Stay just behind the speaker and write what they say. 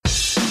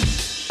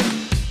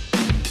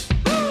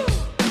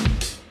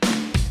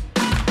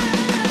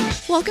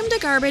Welcome to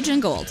Garbage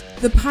and Gold,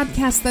 the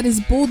podcast that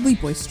is boldly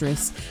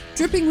boisterous,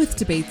 dripping with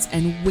debates,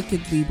 and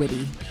wickedly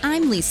witty.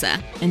 I'm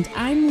Lisa. And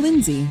I'm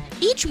Lindsay.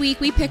 Each week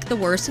we pick the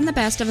worst and the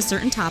best of a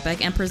certain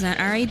topic and present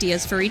our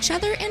ideas for each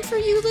other and for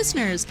you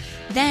listeners.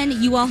 Then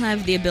you all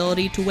have the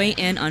ability to weigh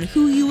in on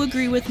who you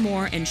agree with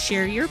more and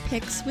share your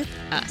picks with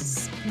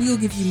us. We will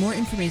give you more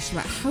information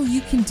about how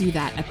you can do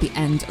that at the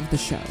end of the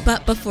show.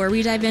 But before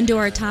we dive into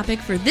our topic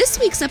for this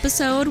week's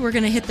episode, we're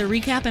going to hit the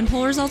recap and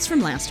poll results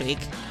from last week.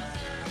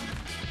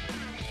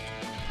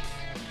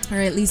 All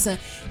right, Lisa,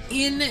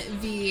 in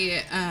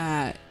the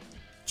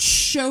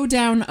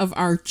showdown of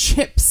our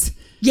chips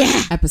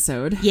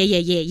episode.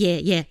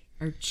 Yeah.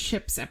 Our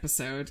chips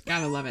episode.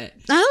 Gotta love it.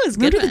 That was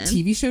good. Remember the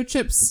TV show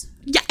Chips?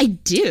 Yeah, I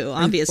do,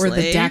 obviously. Or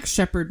the Dax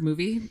Shepard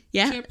movie?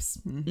 Yeah. Chips?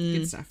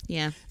 Good stuff.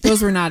 Yeah.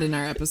 Those were not in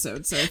our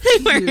episode, so if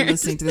you were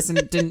listening to this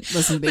and didn't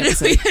listen to the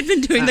episode. If we had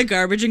been doing the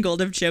Garbage and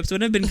Gold of chips,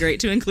 would have been great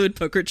to include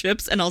Poker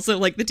Chips and also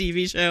like the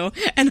TV show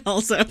and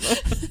also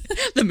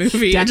the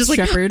movie. Dax Just like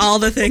Shepard. all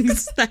the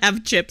things that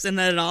have chips in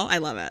it all. I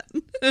love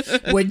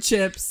it. Wood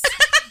chips.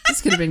 This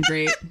could have been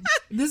great.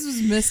 This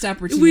was missed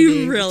opportunity.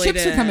 We really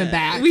Chips did. are coming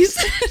back. We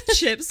said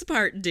Chips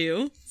Part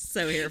 2.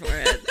 So here for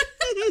it.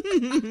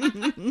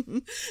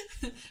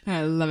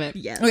 I love it.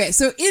 Yes. Okay,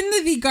 so in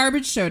the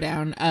garbage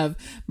showdown of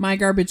my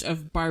garbage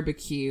of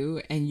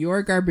barbecue and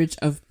your garbage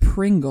of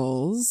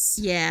Pringles,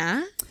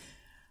 Yeah.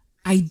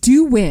 I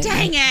do win.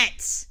 Dang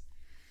it!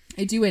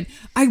 I do win.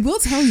 I will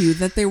tell you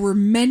that there were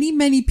many,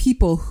 many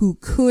people who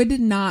could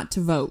not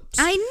vote.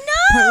 I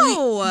Partly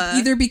know!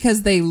 either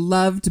because they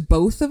loved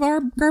both of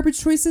our garbage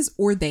choices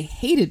or they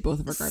hated both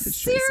of our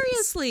garbage choices.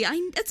 Seriously,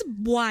 that's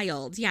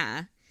wild.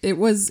 Yeah. It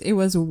was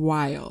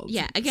wild.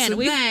 Yeah, again, So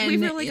we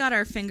then really got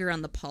our finger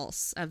on the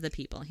pulse of the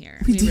people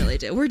here. We We do. really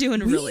do. We're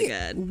doing really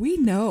good. We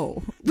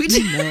know. We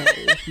know.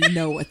 We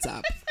know what's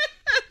up.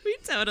 We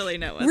totally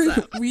know what's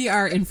up. We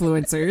are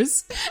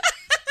influencers.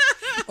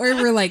 Or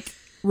we're like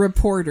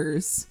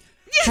reporters.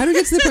 How do we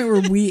get to the point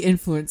where we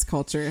influence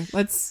culture?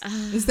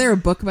 Is there a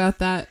book about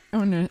that? I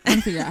want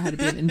to figure out how to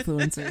be an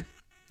influencer.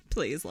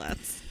 Please,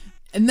 let's.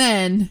 And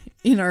then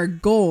in our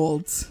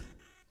gold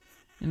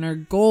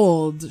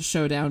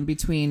showdown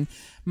between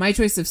my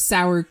choice of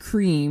sour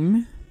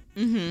cream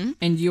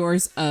and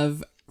yours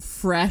of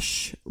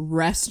fresh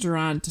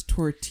restaurant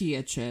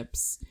tortilla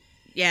chips,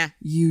 Yeah.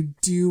 you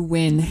do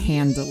win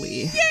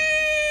handily. Yay!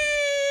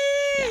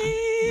 Yeah,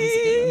 that was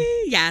a good one.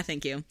 Yeah,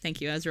 thank you.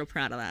 Thank you. I was real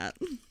proud of that.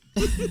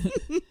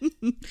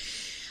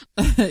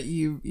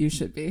 You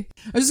should be.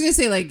 I was just gonna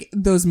say, like,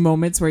 those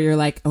moments where you're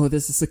like, oh,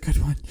 this is a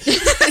good one.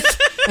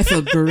 I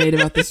feel great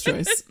about this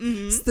choice.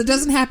 So that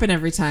doesn't happen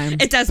every time.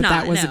 It does but not.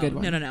 That was no, a good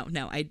one.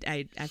 No.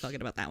 I felt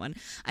good about that one.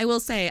 I will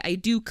say I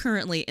do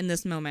currently in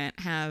this moment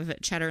have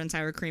cheddar and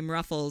sour cream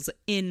ruffles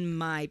in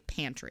my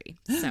pantry.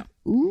 So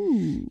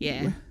Ooh.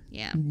 yeah.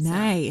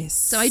 Nice.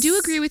 So I do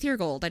agree with your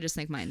gold. I just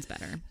think mine's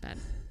better. But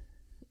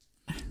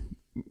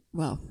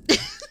Well,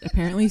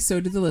 apparently so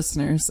do the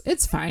listeners.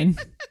 It's fine.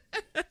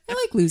 I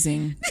like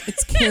losing.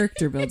 It's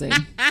character building.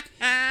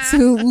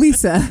 So,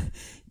 Lisa,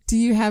 do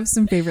you have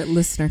some favorite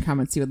listener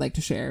comments you would like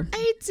to share?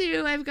 I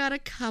do. I've got a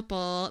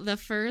couple. The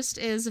first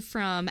is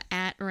from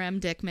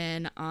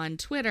 @RemDickman on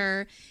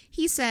Twitter.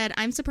 He said,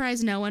 "I'm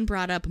surprised no one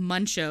brought up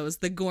Munchos,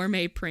 the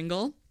gourmet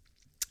Pringle."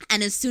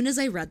 And as soon as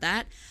I read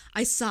that,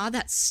 I saw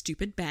that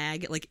stupid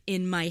bag like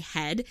in my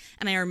head,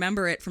 and I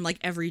remember it from like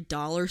every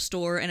dollar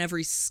store and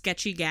every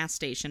sketchy gas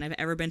station I've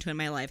ever been to in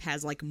my life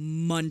has like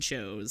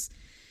Munchos.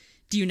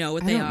 Do you know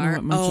what they are?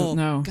 Oh,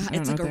 no. God,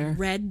 it's like a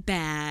red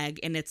bag,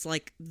 and it's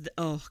like,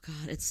 oh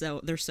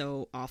God, they're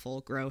so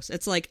awful, gross.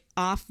 It's like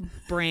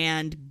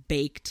off-brand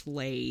baked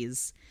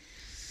Lay's.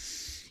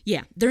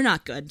 Yeah, they're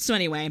not good. So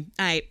anyway,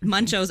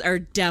 Munchos are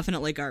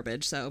definitely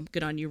garbage. So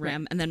good on you,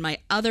 Rem. Right. And then my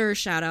other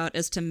shout out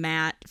is to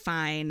Matt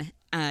Fine.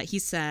 He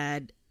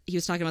said he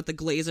was talking about the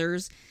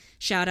Glazers.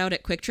 Shout out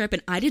at Quick Trip,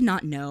 and I did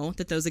not know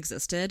that those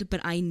existed, but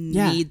I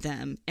need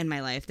them in my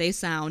life. They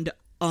sound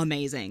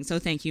amazing. So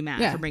thank you,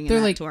 Matt, for bringing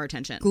that like to our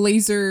attention.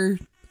 Glazer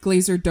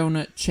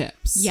donut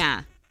chips.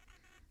 Yeah,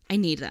 I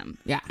need them.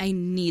 Yeah. I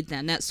need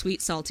them. That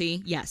sweet,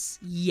 salty. Yes.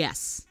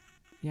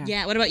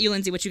 Yeah. What about you,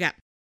 Lindsay? What you got?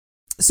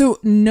 So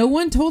no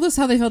one told us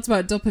how they felt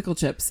about dill pickle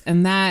chips,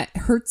 and that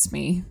hurts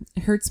me.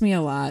 It hurts me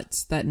a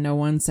lot that no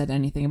one said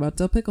anything about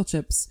dill pickle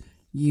chips.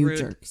 You Rude.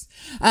 jerks.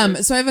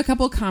 So I have a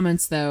couple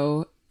comments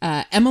though.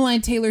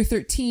 Emmeline Taylor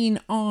 13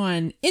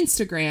 on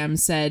Instagram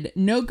said,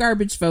 "No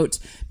garbage vote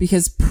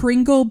because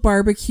Pringle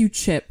barbecue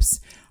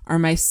chips are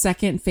my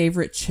second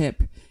favorite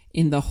chip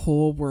in the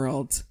whole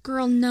world."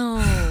 Girl,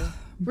 no.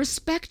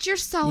 Respect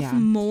yourself Yeah.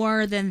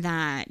 more than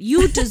that.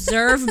 You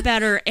deserve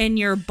better in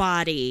your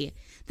body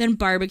than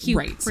barbecue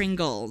Right.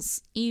 Pringles.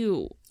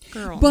 Ew,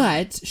 girl.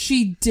 But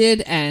she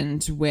did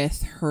end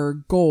with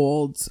her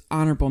gold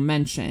honorable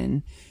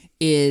mention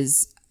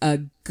is a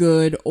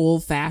good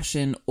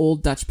old-fashioned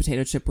old Dutch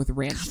potato chip with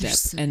ranch dip.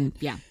 And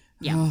yeah.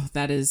 oh,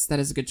 that is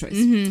a good choice.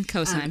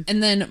 Cosign.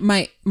 And then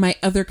my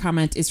other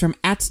comment is from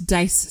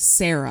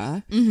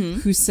 @DiceSarah,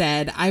 who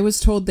said, "I was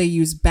told they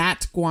use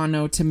bat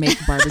guano to make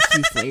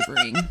barbecue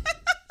flavoring."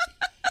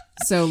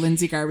 So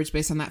Lindsay Garbage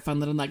based on that fun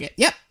little nugget.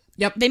 Yep.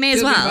 They may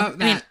as Feel good well.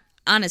 about I mean, that.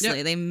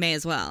 honestly, they may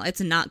as well.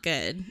 It's not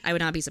good. I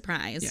would not be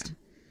surprised. Yeah.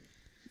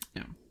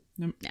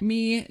 No,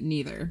 me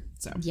neither.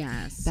 So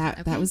Yes.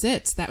 that was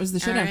it. That was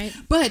the showdown. right.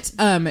 But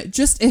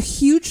just a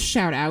huge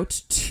shout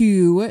out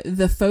to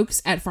the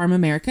folks at Farm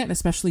America, and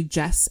especially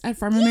Jess at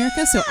Farm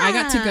America. So I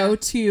got to go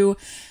to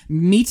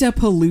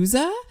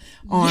Meetapalooza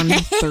on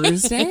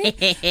Thursday,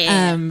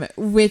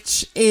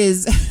 which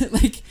is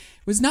like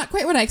was not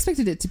quite what I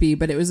expected it to be,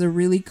 but it was a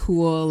really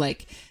cool,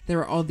 like, there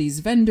were all these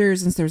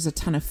vendors and there was a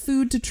ton of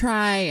food to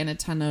try and a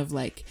ton of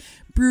like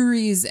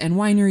breweries and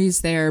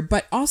wineries there,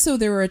 but also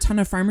there were a ton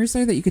of farmers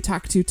there that you could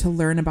talk to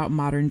learn about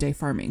modern day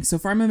farming. So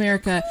Farm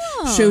America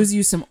shows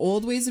you some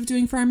old ways of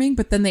doing farming,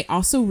 but then they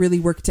also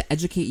really work to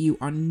educate you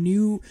on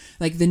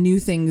the new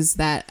things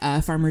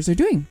that farmers are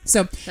doing.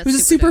 So it was a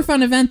super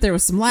fun event. There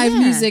was some live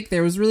music.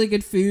 There was really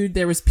good food.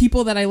 There was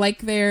people that I like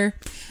there.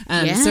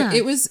 So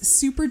it was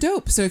super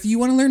dope. So if you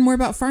want to learn more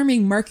about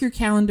farming, mark your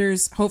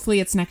calendars. Hopefully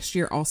it's next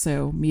year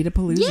also.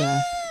 Meetapalooza.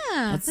 Yeah.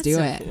 Let's do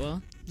it.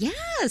 Cool.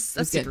 Yes,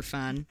 that's super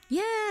fun.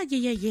 Yeah.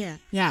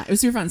 Yeah, it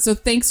was super fun. So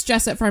thanks,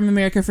 Jess at Farm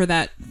America, for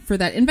that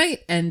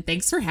invite, and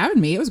thanks for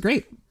having me. It was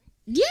great.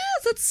 Yes,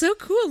 that's so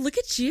cool. Look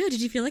at you.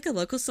 Did you feel like a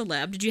local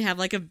celeb? Did you have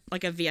like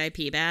a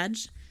VIP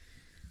badge?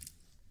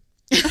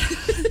 I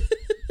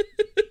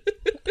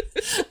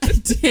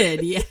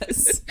did,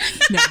 yes.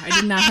 No, I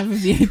did not have a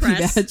VIP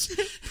badge.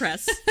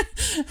 Press.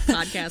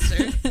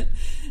 Podcaster.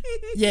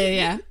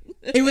 Yeah.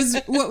 It was,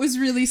 what was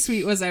really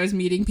sweet was I was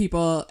meeting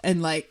people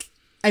and like,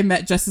 I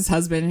met Jess's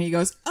husband and he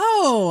goes,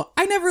 "Oh,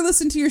 I never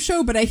listened to your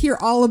show, but I hear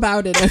all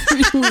about it every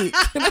week."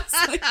 And I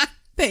was like,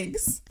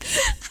 thanks.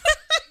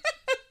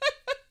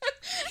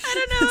 I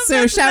don't know.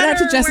 So shout out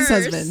to Jess's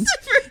husband.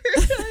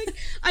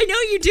 I know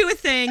you do a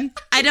thing.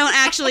 I don't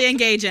actually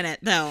engage in it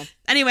though.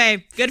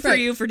 Anyway, good for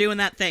you for doing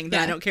that thing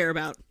that I don't care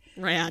about.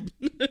 Rad.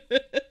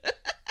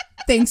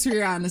 Thanks for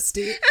your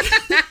honesty.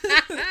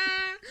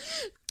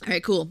 All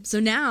right, cool. So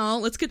now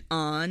let's get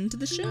on to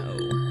the show.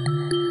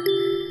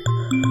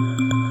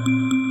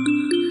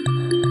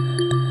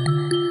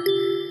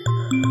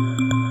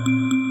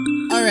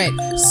 All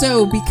right,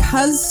 so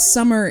because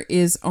summer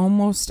is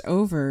almost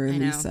over,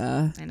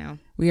 Lisa. I know.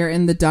 We are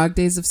in the dog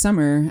days of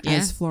summer,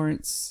 as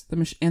Florence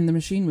and the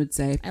Machine would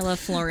say. I love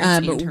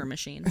Florence and her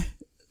machine.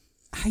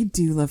 I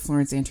do love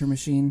Florence and her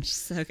machine. She's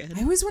so good.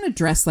 I always want to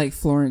dress like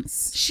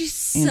Florence. She's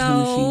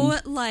so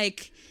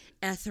like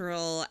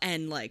ethereal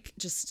and like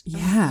just oh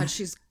my God,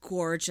 she's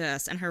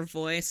gorgeous, and her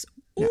voice.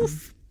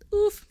 Oof,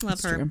 love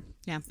That's her. True.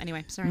 Yeah.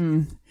 Anyway,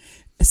 sorry.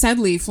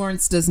 Sadly,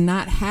 Florence does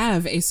not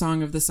have a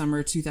Song of the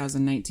Summer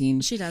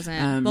 2019. She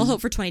doesn't. We'll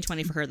hope for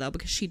 2020 for her, though,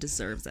 because she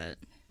deserves it.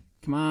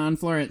 Come on,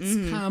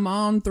 Florence. Come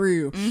on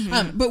through.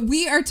 But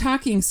we are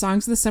talking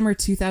Songs of the Summer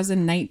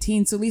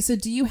 2019. So, Lisa,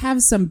 do you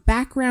have some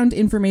background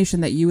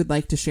information that you would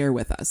like to share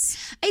with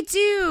us? I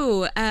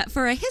do.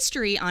 For a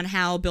history on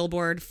how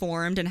Billboard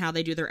formed and how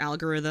they do their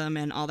algorithm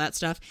and all that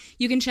stuff,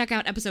 you can check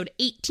out episode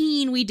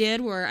 18 we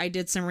did, where I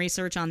did some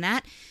research on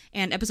that.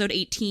 And episode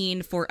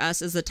 18 for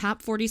us is the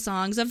top 40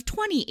 songs of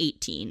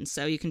 2018.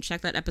 So you can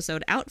check that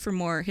episode out for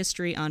more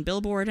history on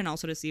Billboard and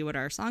also to see what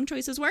our song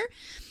choices were.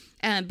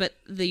 But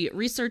the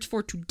research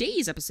for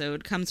today's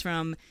episode comes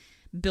from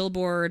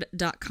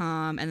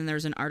Billboard.com, and then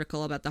there's an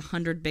article about the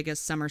 100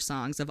 biggest summer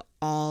songs of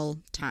all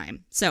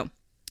time. So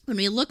when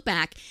we look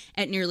back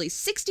at nearly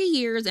 60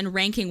 years and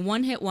ranking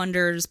one-hit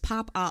wonders,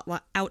 pop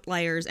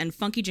outliers, and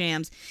funky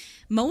jams,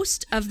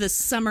 most of the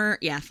summer...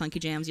 Yeah, funky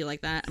jams, you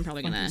like that? I'm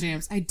probably going to... Funky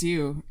jams, I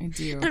do. I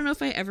don't know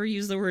if I ever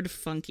use the word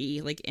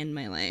funky, like, in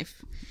my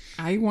life.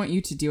 I want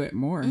you to do it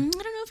more. I don't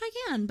know if I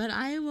can, but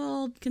I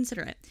will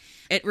consider it.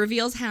 It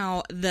reveals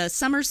how the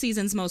summer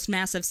season's most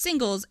massive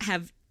singles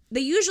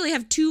they usually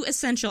have two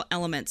essential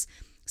elements: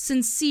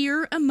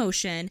 sincere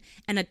emotion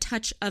and a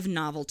touch of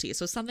novelty.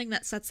 So something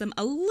that sets them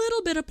a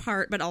little bit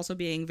apart, but also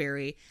being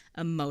very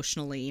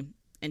emotionally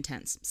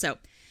intense. So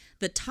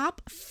the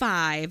top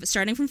 5,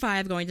 starting from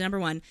 5, going to number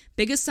 1,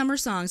 biggest summer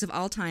songs of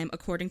all time,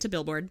 according to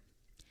Billboard.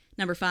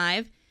 Number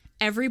 5,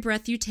 Every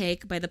Breath You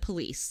Take by The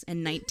Police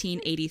in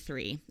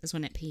 1983 is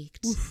when it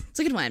peaked. Oof. It's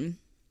a good one.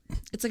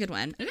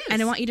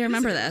 And I want you to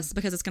remember this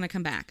because it's going to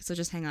come back. So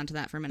just hang on to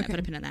that for a minute. Okay. Put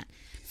a pin in that.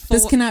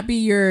 This cannot be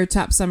your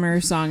top summer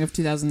song of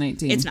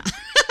 2019. It's not.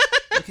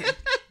 Okay.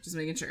 Just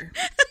making sure.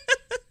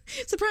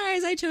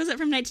 Surprise, I chose it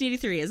from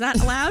 1983. Is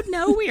that allowed?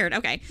 No, weird.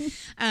 Okay.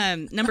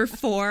 Number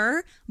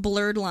 4,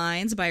 Blurred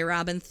Lines by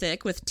Robin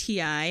Thicke with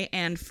T.I.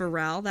 and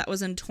Pharrell. That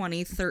was in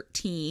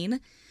 2013.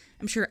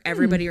 I'm sure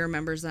everybody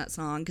remembers that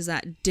song because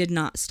that did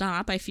not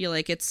stop. I feel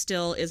like it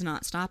still is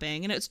not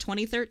stopping, and it's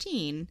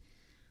 2013.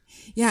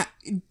 Yeah,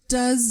 it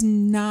does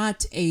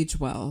not age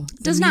well.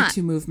 The Me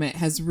Too movement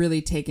has really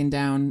taken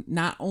down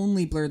not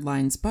only Blurred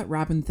Lines, but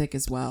Robin Thicke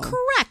as well.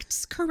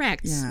 Correct.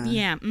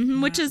 Yeah.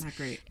 Which is, not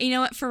great. You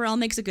know what? Pharrell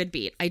makes a good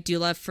beat. I do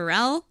love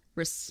Pharrell,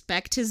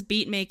 respect his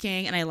beat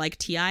making, and I like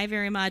T.I.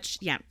 very much.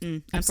 Yeah,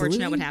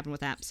 unfortunate what happened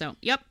with that. So,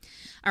 yep.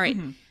 All right.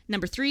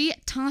 Number 3,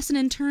 Tossin'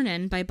 and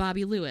Turnin' by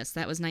Bobby Lewis.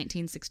 That was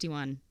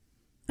 1961.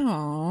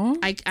 Aw.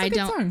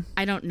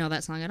 I don't know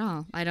that song at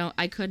all.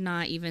 I could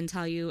not even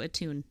tell you a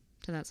tune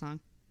to that song.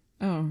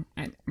 Oh,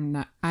 I'm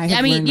not.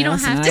 I mean, you don't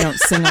have to. I don't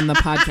sing on the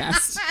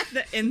podcast.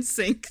 The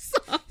NSYNC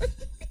song.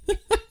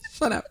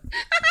 Shut up.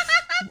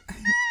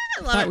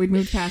 I thought we'd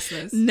move past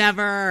this.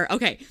 Never.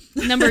 Okay.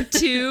 Number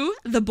 2,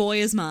 The Boy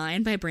Is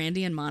Mine by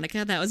Brandy and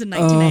Monica. That was in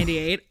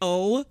 1998.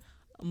 Oh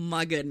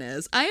my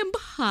goodness. I am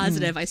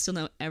positive I still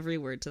know every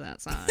word to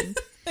that song.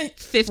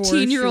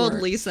 15-year-old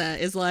Lisa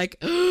is like,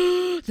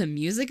 the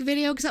music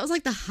video, because that was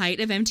like the height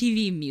of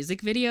MTV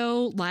music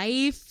video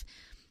life.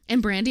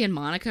 And Brandy and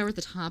Monica were at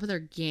the top of their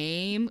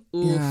game.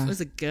 Oof, It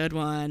was a good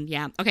one.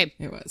 Yeah. Okay.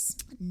 It was.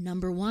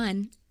 Number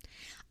 1.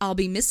 I'll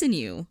Be Missing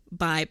You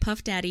by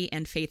Puff Daddy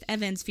and Faith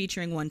Evans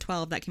featuring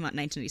 112. That came out in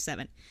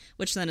 1987,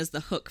 which then is the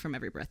hook from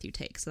Every Breath You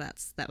Take. So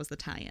that was the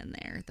tie-in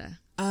there.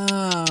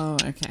 Oh,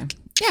 okay.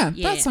 Yeah,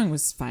 that song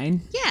was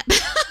fine. Yeah.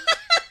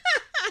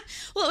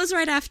 Well, it was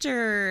right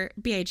after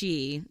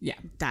B.I.G.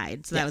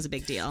 died, so that was a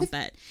big deal.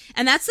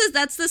 And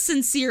that's the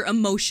sincere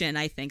emotion,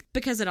 I think,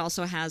 because it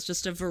also has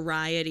just a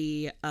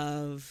variety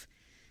of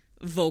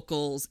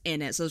vocals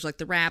in it. So there's like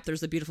the rap,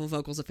 there's the beautiful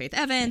vocals of Faith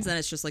Evans, and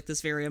it's just like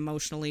this very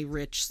emotionally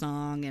rich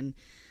song and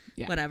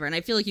whatever. And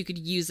I feel like you could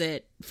use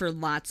it for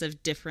lots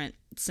of different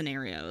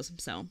scenarios.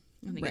 So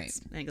I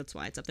think that's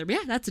why it's up there. But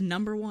yeah, that's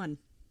number 1.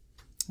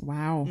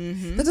 Wow.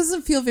 Mm-hmm. That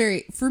doesn't feel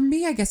very, for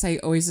me, I guess I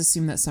always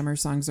assume that summer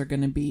songs are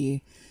going to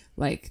be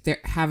like, they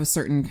have a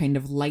certain kind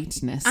of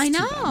lightness I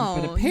know. to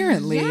them. But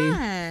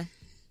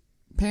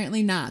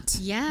apparently not.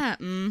 Yeah.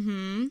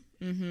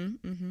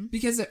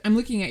 Because I'm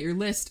looking at your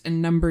list,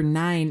 and number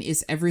 9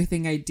 is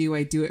Everything I Do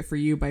It For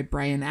You by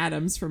Bryan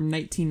Adams from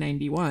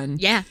 1991.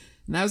 Yeah.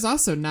 And that was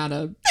also not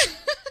a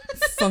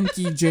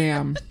funky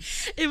jam.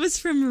 It was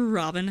from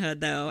Robin Hood,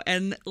 though.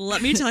 And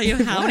let me tell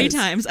you how many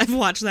times I've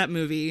watched that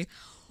movie.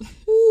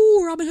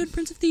 Ooh, Robin Hood,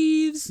 Prince of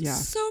Thieves. Yeah.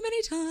 So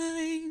many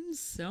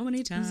times.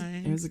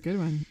 It was a good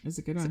one. It's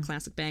a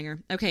classic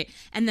banger. Okay.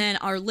 And then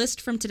our list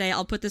from today,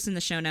 I'll put this in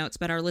the show notes,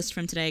 but our list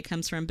from today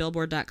comes from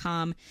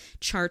Billboard.com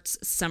charts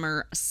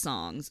summer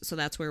songs. So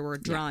that's where we're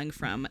drawing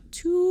from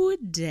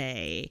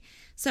today.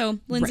 So,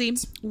 Lindsay,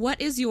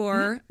 what is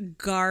your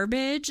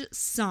garbage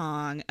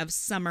song of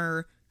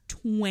summer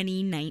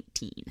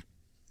 2019?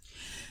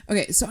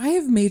 Okay, so I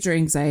have major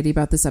anxiety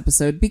about this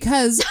episode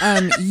because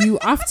you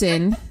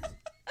often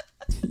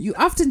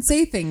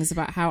say things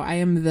about how I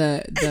am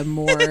the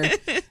more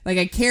like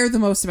I care the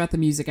most about the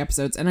music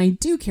episodes, and I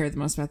do care the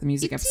most about the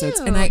music episodes,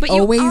 and I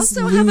always lose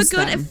them. But you also have a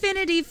good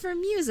affinity for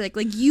music.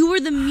 Like, you are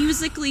the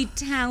musically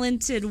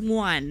talented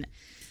one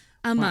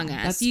among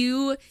us.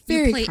 You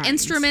play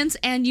instruments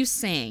and you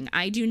sing.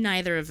 I do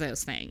neither of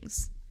those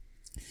things.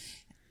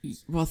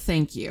 Well,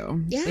 thank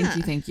you. Yeah.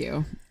 Thank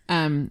you.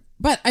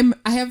 But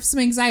I have some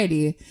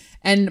anxiety,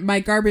 and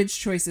my garbage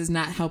choice is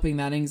not helping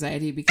that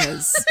anxiety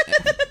because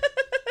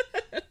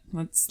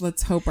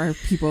let's hope our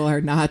people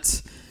are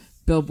not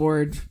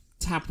Billboard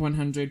Top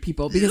 100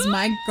 people, because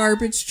my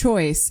garbage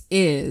choice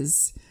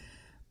is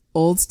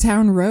Old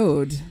Town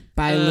Road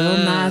by Lil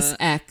Nas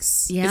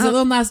X. Yeah. Is it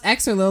Lil Nas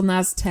X or Lil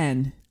Nas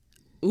 10?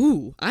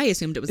 Ooh, I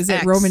assumed it was X. X.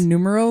 Is it Roman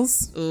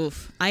numerals?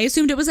 Oof. I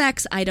assumed it was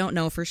X. I don't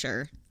know for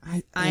sure.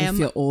 I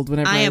feel old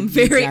whenever I am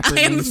very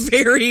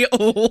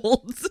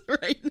old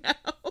right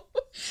now.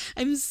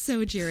 I'm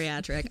so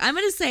geriatric. I'm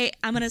gonna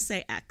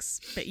say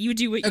X, but you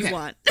do what you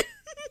want.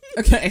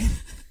 Okay.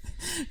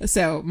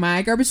 So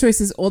my garbage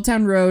choice is Old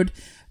Town Road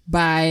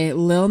by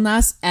Lil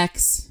Nas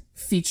X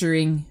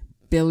featuring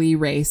Billy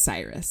Ray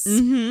Cyrus.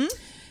 Mm-hmm.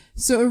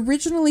 So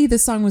originally the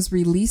song was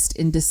released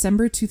in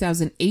December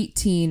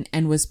 2018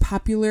 and was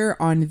popular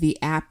on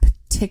the app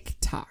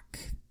TikTok.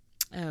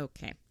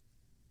 Okay.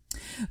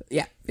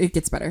 Yeah, it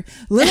gets better.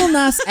 Lil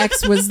Nas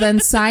X was then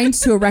signed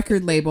to a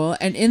record label,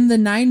 and in the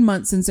 9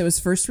 months since it was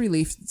first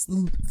released,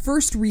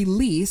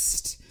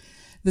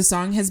 the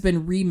song has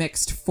been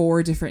remixed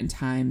 4 different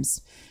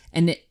times.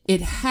 And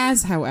it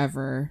has,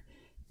 however,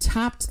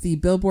 topped the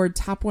Billboard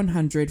Top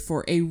 100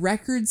 for a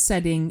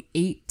record-setting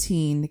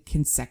 18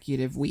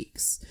 consecutive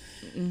weeks.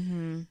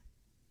 Mm-hmm.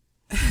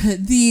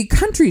 The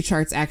country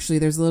charts, actually,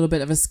 there's a little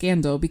bit of a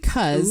scandal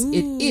because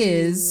it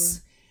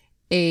is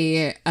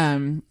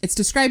it's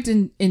described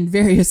in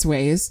various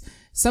ways.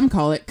 Some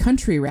call it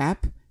country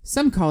rap,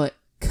 some call it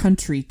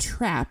country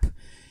trap,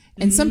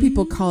 and some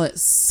people call it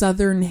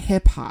southern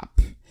hip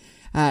hop.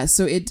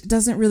 So it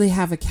doesn't really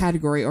have a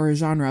category or a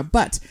genre,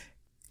 but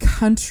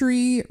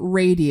country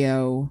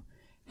radio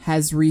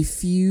has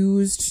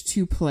refused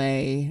to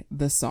play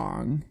the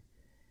song,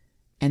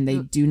 and they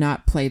do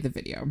not play the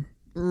video.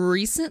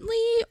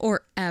 Recently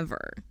or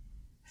ever?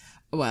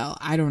 Well,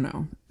 I don't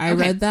know. I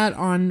read that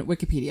on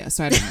Wikipedia,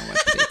 so I don't know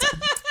what the dates are.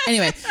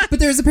 Anyway, but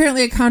there was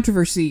apparently a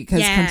controversy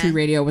because country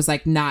radio was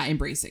like not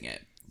embracing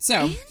it.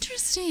 So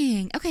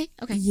interesting. Okay.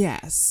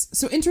 Yes.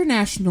 So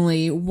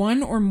internationally,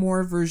 one or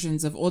more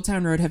versions of Old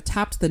Town Road have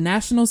topped the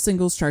national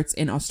singles charts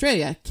in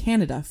Australia,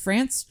 Canada,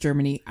 France,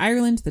 Germany,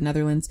 Ireland, the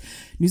Netherlands,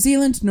 New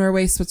Zealand,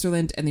 Norway,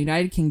 Switzerland, and the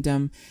United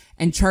Kingdom,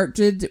 and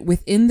charted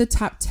within the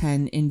top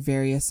 10 in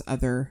various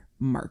other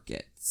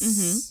markets.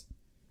 hits.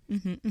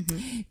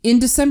 In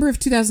December of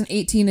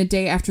 2018, a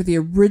day after the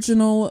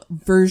original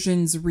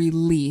version's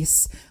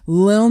release,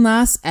 Lil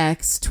Nas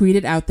X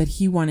tweeted out that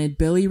he wanted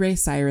Billy Ray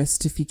Cyrus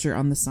to feature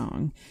on the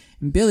song.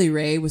 And Billy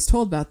Ray was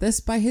told about this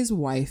by his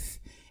wife,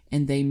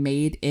 and they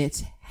made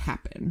it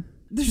happen.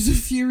 There's a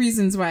few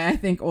reasons why I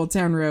think Old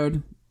Town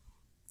Road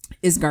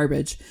is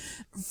garbage.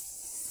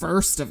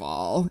 First of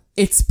all,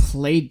 it's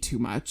played too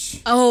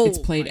much. Oh, it's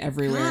played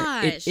everywhere.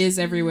 gosh. It is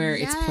everywhere.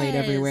 Yes. It's played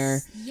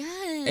everywhere.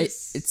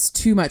 Yes. It's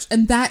too much.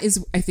 And that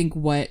is, I think,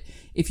 what,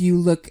 if you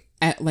look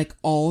at like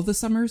all the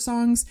summer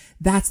songs,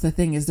 that's the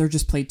thing, is they're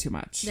just played too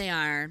much. They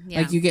are.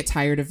 Yeah. Like you get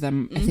tired of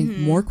them, I think,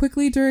 more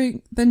quickly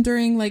during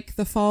like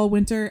the fall,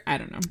 winter. I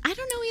don't know. I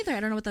don't know either. I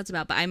don't know what that's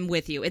about, but I'm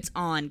with you. It's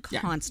on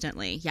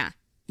constantly. Yeah.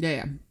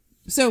 Yeah.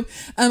 So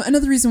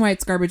another reason why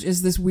it's garbage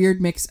is this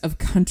weird mix of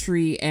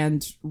country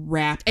and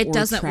rap. It or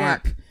doesn't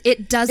trap. work.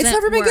 It doesn't. It's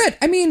never been work. good.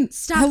 I mean,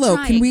 hello.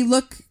 trying.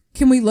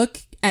 Can we look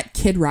at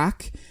Kid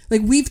Rock?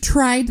 Like, we've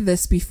tried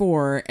this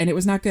before and it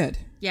was not good.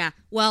 Yeah.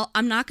 Well,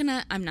 I'm not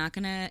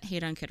gonna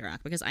hate on Kid Rock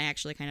because I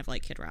actually kind of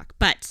like Kid Rock.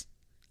 But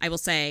I will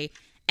say,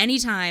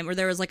 anytime where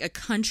there was like a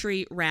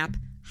country rap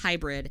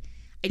hybrid,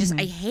 I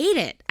hate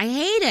it. I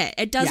hate it.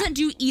 It doesn't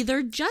do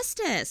either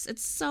justice.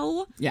 It's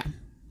so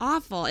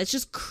awful. It's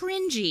just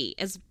cringy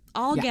as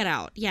all get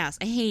out. Yes,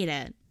 I hate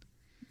it.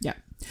 Yeah.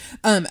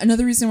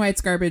 Another reason why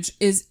it's garbage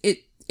is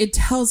it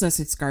tells us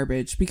it's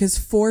garbage because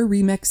 4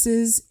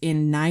 remixes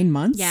in 9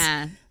 months.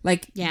 Yeah.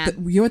 You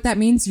know what that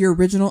means? Your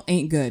original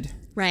ain't good.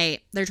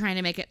 Right. They're trying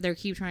to make it. They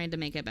keep trying to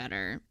make it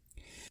better.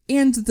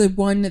 And the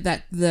one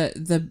that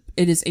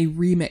it is a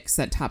remix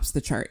that tops the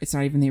chart. It's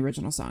not even the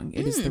original song.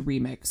 It is the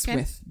remix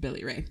with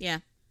Billy Ray. Yeah.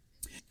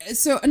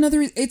 So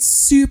it's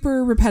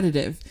super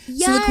repetitive.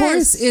 Yes. So the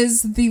chorus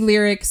is the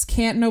lyrics,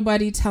 "Can't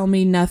nobody tell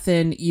me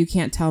nothing, you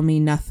can't tell me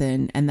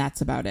nothing," and that's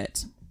about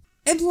it.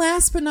 And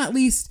last but not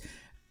least,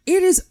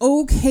 it is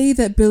okay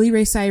that Billy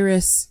Ray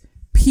Cyrus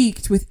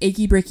peaked with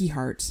Achy Breaky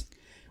Heart.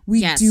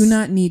 We do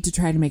not need to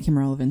try to make him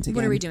relevant again.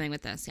 What are we doing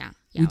with this? Yeah.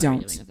 We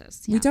don't.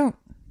 We don't.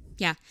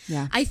 Yeah.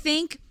 Yeah. I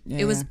think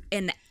it was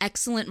an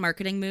excellent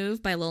marketing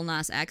move by Lil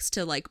Nas X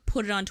to like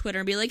put it on Twitter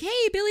and be like,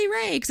 "Hey, Billy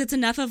Ray," because it's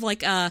enough of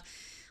like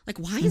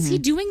why is he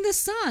doing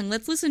this song?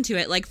 Let's listen to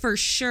it. Like, for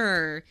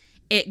sure,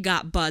 it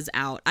got buzz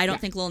out. I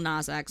don't think Lil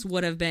Nas X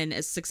would have been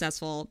as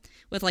successful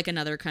with like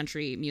another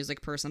country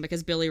music person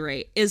because Billy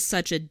Ray is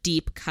such a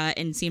deep cut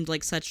and seemed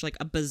like such like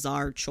a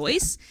bizarre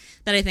choice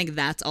that I think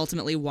that's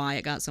ultimately why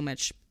it got so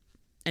much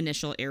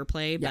initial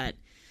airplay. But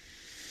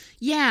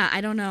yeah,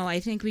 I don't know. I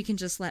think we can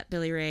just let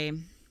Billy Ray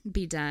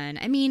be done.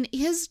 I mean,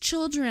 his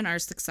children are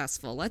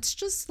successful. Let's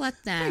just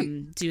let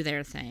them do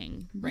their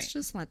thing. Let's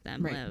just let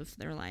them live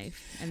their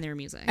life and their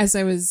music. As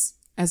I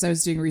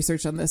was doing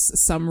research on this,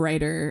 some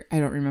writer, I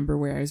don't remember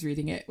where I was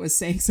reading it, was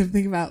saying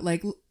something about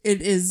like,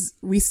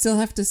 we still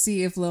have to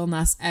see if Lil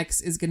Nas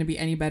X is going to be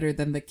any better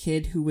than the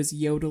kid who was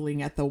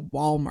yodeling at the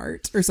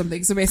Walmart or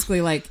something. So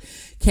basically, like,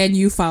 can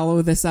you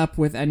follow this up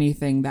with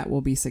anything that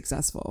will be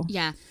successful?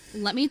 Yeah.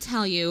 Let me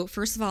tell you,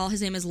 first of all,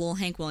 his name is Lil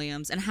Hank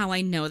Williams. And how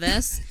I know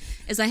this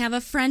is I have a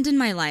friend in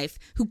my life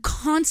who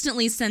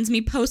constantly sends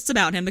me posts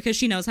about him because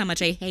she knows how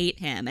much I hate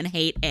him and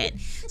hate it.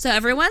 So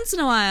every once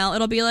in a while,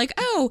 it'll be like,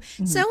 "Oh,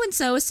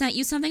 so-and-so sent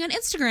you something on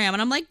Instagram."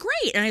 And I'm like,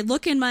 "Great." And I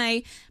look in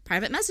my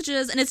private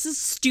messages and it's this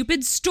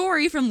stupid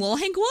story from Lil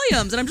Hank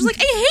Williams. And I'm just like,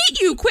 "I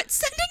hate you. Quit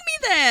sending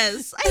me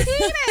this. I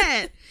hate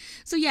it."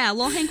 So yeah,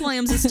 Lil Hank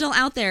Williams is still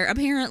out there,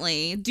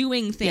 apparently,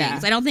 doing things. Yeah.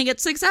 I don't think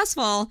it's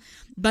successful,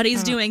 but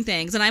he's doing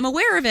things. And I'm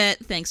aware of it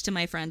thanks to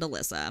my friend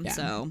Alyssa. Yeah.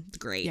 So,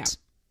 great.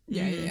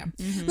 Yeah.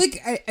 Mm-hmm.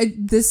 Like,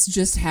 this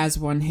just has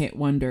one hit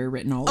wonder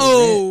written all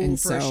over it. And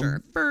for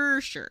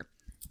sure.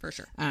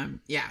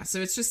 Yeah,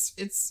 so it's just,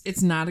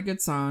 it's not a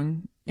good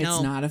song.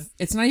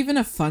 It's not even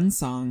a fun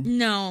song.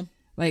 No.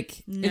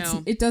 Like,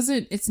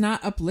 it's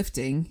not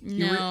uplifting.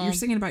 No. You're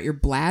singing about your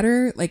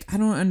bladder. Like, I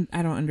don't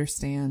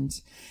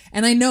understand.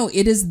 And I know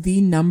it is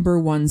the number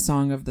one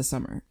song of the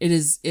summer. It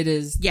is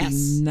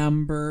the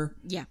number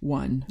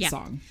one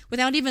song.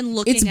 Without even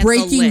looking at the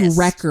list. It's breaking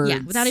records. Yeah,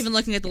 without even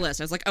looking at the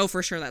list. I was like, oh,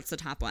 for sure that's the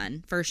top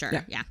one. For sure.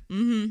 Yeah.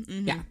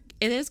 Yeah.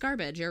 It is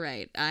garbage. You're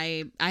right.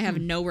 I have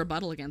no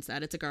rebuttal against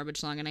that. It's a garbage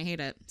song and I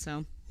hate it.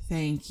 So.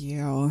 Thank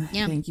you.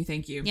 Yeah.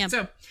 Thank you. Yeah.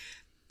 So,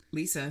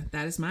 Lisa,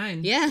 that is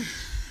mine. Yeah.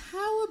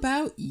 How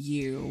about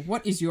you?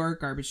 What is your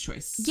garbage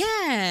choice?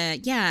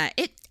 Yeah.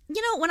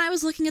 When I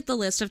was looking at the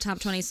list of top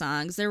 20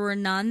 songs, there were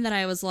none that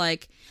I was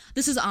like,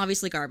 this is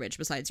obviously garbage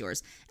besides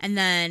yours. And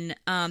then,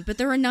 but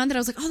there were none that I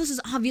was like, oh, this is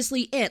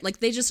obviously it. Like,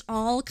 they just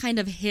all kind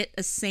of hit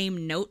a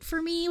same note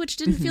for me, which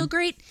didn't feel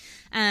great.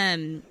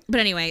 But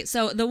anyway,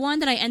 so the one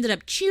that I ended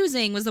up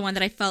choosing was the one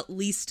that I felt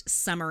least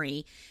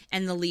summery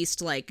and the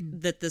least like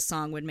that the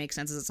song would make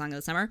sense as a song of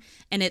the summer.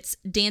 And it's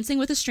Dancing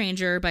with a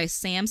Stranger by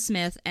Sam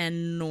Smith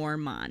and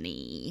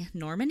Normani.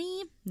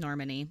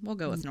 Normani? We'll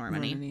go with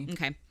Normani.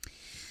 Okay.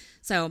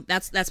 So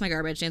that's my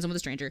garbage, Dancing with a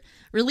Stranger.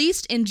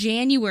 Released in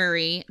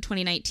January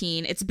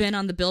 2019, it's been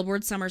on the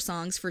Billboard Summer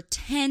Songs for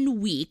 10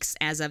 weeks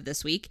as of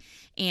this week.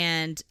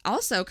 And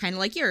also, kind of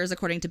like yours,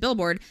 according to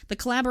Billboard, the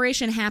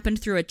collaboration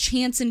happened through a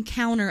chance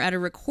encounter at a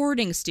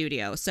recording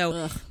studio.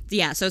 So,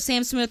 so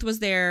Sam Smith was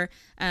there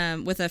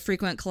with a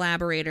frequent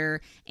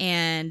collaborator,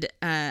 and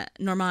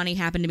Normani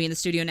happened to be in the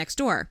studio next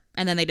door.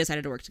 And then they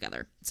decided to work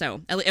together.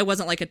 So it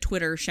wasn't like a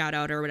Twitter shout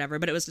out or whatever,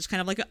 but it was just kind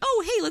of like,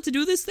 oh, hey, let's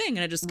do this thing.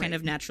 And it just kind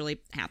of naturally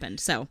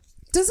happened. So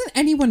doesn't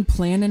anyone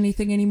plan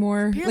anything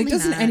anymore? Apparently like,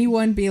 doesn't not.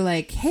 anyone be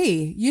like, hey,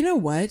 you know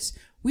what?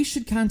 We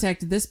should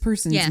contact this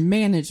person's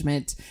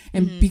management.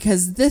 And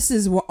because this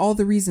is all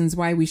the reasons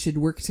why we should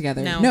work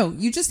together. No,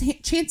 you just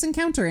chance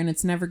encounter and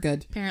it's never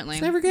good. Apparently.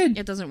 It's never good.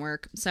 It doesn't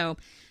work. So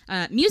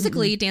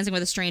musically, Dancing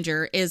with a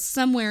Stranger is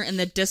somewhere in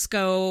the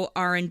disco,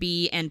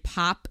 R&B, and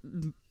pop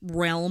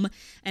realm,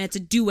 and it's a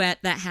duet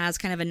that has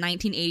kind of a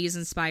 1980s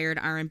inspired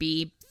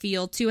R&B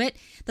feel to it.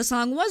 The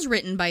song was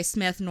written by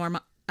Smith,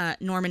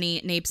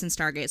 Normani, Napes, and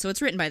Stargate, so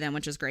it's written by them,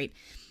 which is great.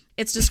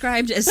 It's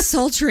described as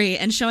sultry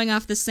and showing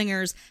off the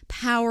singer's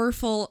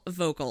powerful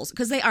vocals,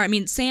 because they are. I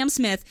mean, Sam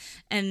Smith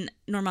and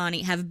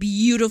Normani have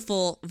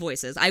beautiful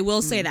voices. I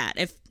will say that.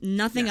 If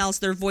nothing else,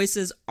 their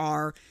voices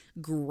are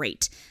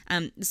great.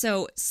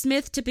 So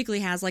Smith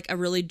typically has like a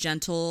really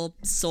gentle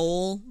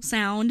soul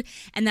sound,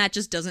 and that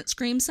just doesn't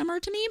scream summer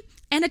to me,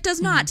 and it does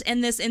not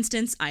in this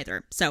instance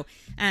either. So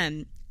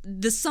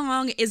the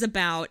song is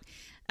about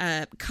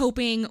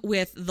coping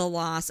with the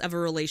loss of a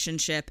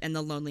relationship and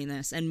the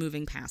loneliness and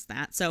moving past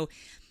that. So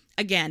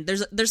again,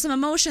 there's some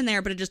emotion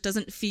there, but it just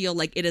doesn't feel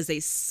like it is a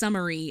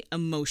summery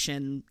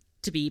emotion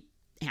to be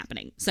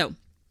happening. So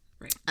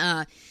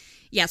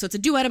so it's a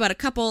duet about a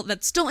couple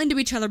that's still into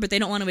each other, but they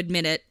don't want to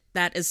admit it.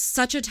 That is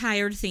such a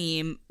tired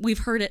theme. We've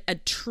heard it a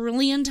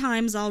trillion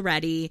times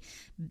already.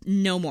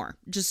 No more.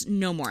 Just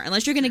no more.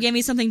 Unless you're going to give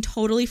me something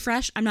totally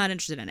fresh, I'm not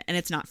interested in it. And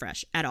it's not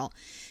fresh at all.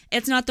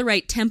 It's not the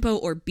right tempo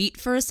or beat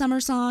for a summer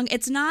song.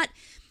 It's not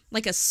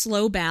like a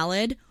slow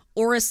ballad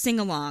or a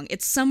sing-along.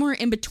 It's somewhere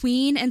in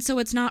between, and so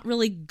it's not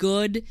really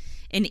good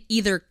in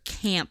either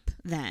camp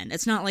then.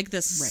 It's not like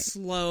this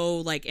slow,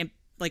 like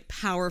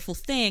powerful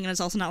thing, and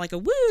it's also not like a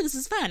woo, this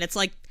is fun. It's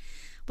like,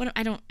 what,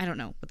 I don't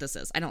know what this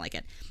is. I don't like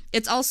it.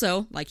 It's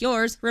also, like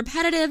yours,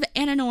 repetitive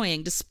and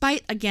annoying,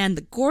 despite, again,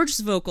 the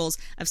gorgeous vocals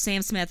of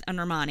Sam Smith and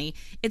Normani.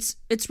 It's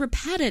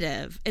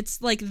repetitive.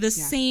 It's like the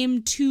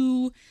same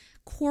two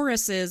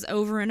choruses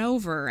over and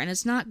over, and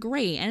it's not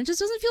great, and it just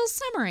doesn't feel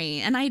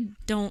summery, and I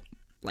don't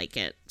like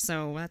it.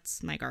 So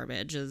that's my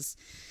garbage, is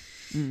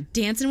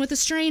Dancing with a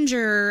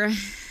Stranger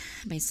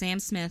by Sam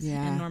Smith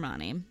and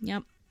Normani.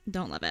 Yep,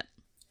 don't love it.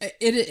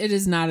 It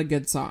is not a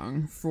good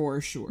song,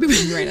 for sure.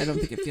 You're right, I don't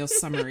think it feels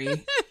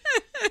summery.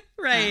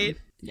 Right.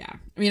 I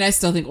mean, I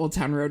still think Old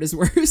Town Road is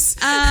worse.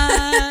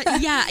 They're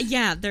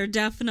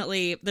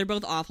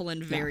both awful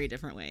in very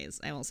different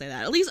ways. I will say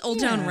that. At least Old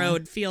Town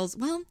Road feels,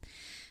 well,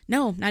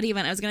 no, not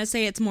even. I was going to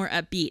say it's more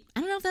upbeat. I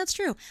don't know if that's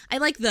true. I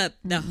like the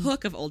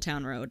hook of Old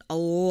Town Road a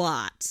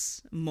lot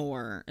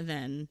more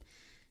than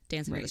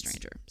Dancing with a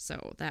Stranger.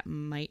 So that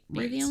might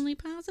be the only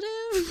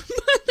positive.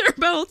 But they're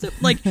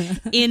both like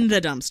in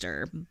the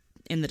dumpster.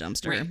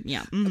 Right.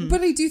 Yeah. Mm-hmm. But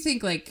I do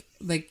think like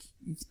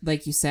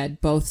you said,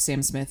 both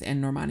Sam Smith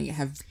and Normani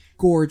have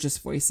gorgeous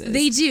voices.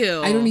 They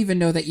do. I don't even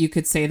know that you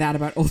could say that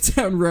about Old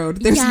Town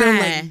Road. There's no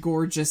like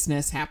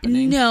gorgeousness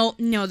happening. No,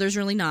 there's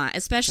really not.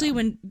 Especially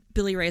when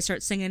Billy Ray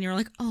starts singing and you're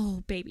like,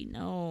 oh baby,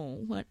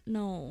 no. What?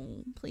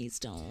 No, please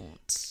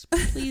don't.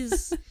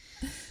 Please.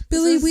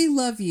 Billy, we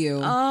love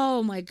you.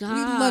 Oh my God.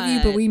 We love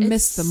you, but we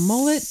miss the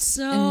mullet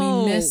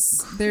and we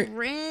miss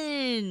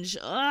cringe.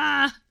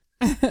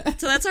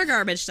 So that's our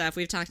garbage stuff.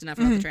 We've talked enough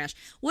about the trash.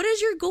 What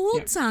is your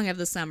gold song of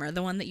the summer?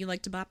 The one that you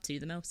like to bop to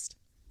the most?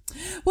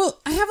 Well,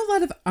 I have a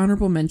lot of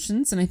honorable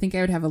mentions, and I think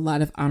I would have a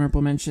lot of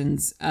honorable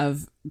mentions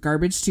of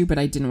garbage too, but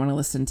I didn't want to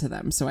listen to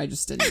them, so I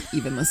just didn't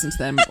even listen to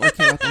them or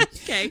care about them.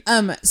 Okay.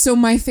 So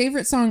my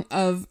favorite song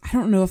I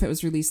don't know if it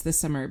was released this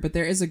summer, but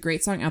there is a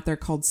great song out there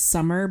called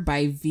Summer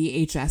by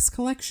VHS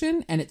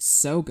Collection, and it's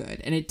so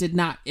good. And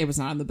it was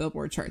not on the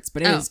Billboard charts,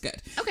 but it is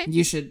good. Okay.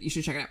 You should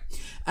check it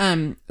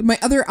out. My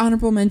other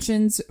honorable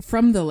mentions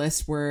from the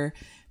list were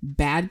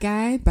Bad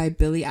Guy by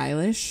Billie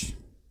Eilish.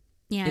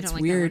 Yeah, it's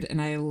weird,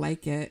 and I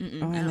like it.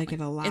 I like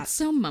it a lot. It's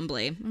so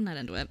mumbly. I'm not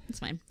into it. It's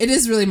fine. It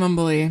is really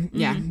mumbly.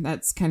 Yeah,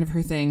 that's kind of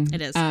her thing. It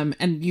is.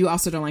 And you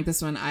also don't like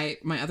this one.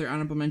 My other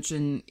honorable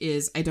mention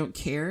is I Don't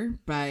Care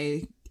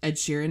by Ed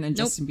Sheeran and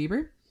Justin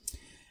Bieber.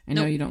 I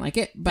know you don't like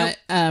it, but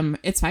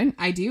it's fine.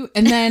 I do.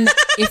 And then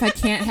If I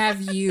Can't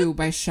Have You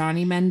by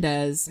Shawn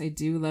Mendes. I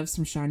do love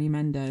some Shawn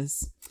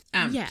Mendes.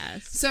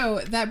 Yes.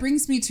 So that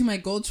brings me to my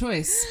gold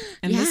choice.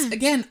 And this,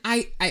 again,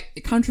 I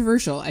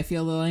controversial. I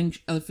feel a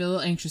little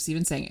anxious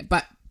even saying it.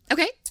 But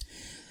okay.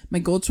 My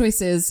gold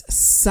choice is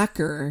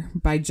Sucker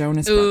by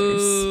Jonas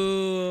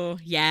Brothers. Oh,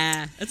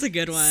 yeah. That's a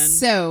good one.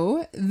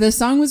 So the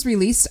song was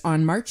released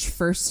on March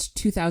 1st,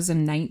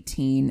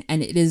 2019,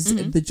 and it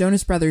is the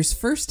Jonas Brothers'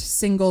 first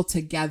single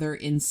together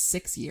in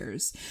 6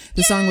 years.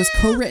 The song was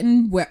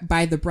co-written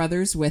by the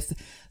brothers with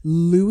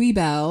Louis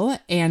Bell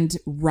and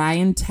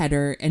Ryan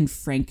Tedder and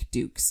Frank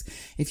Dukes.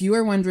 If you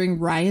are wondering,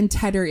 Ryan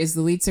Tedder is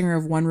the lead singer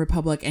of One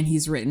Republic, and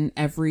he's written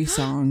every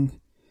song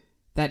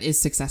that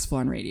is successful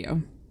on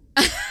radio.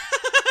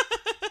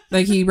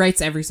 Like, he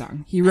writes every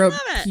song. He wrote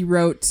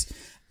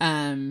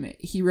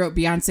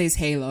Beyonce's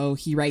Halo.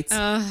 He writes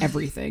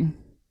everything.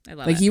 I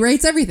love it. He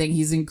writes everything.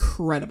 He's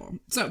incredible.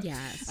 So,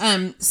 yes.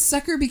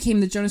 Sucker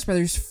became the Jonas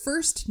Brothers'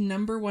 first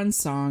 #1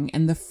 song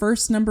and the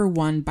first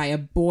 #1 by a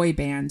boy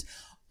band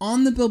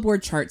on the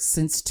Billboard charts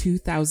since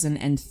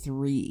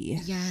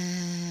 2003.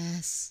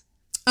 Yes.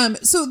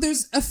 So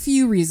there's a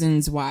few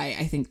reasons why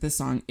I think this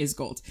song is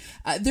gold.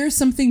 There's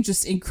something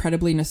just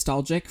incredibly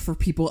nostalgic for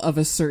people of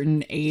a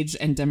certain age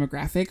and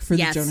demographic for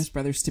the Jonas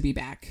Brothers to be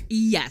back.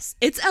 Yes.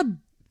 It's a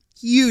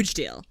huge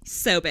deal.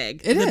 So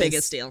big. The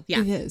biggest deal.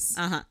 Yeah. It is.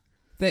 Uh-huh.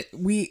 That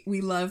we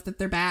love that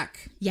they're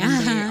back. Yeah.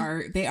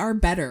 And they are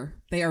better.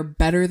 They are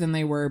better than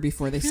they were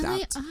before they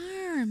stopped.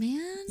 They are,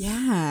 man.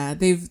 Yeah.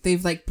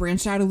 They've like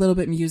branched out a little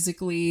bit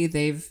musically.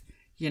 They've,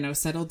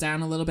 settled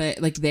down a little bit.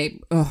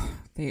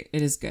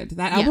 It is good.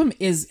 That album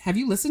is, have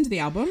you listened to the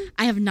album?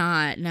 I have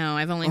not. No,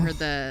 I've only heard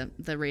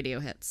the radio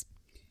hits.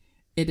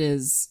 It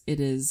is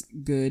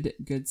good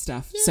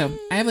stuff. Yay. So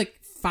I have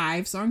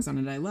 5 songs on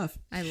it I love.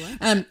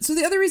 So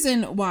the other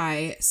reason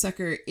why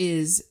Sucker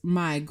is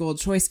my gold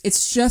choice,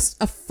 it's just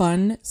a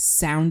fun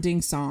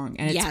sounding song,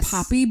 and it's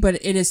poppy, but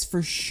it is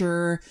for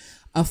sure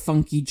a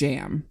funky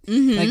jam.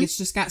 Mm-hmm. It's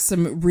just got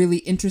some really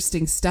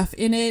interesting stuff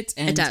in it,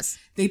 and it does.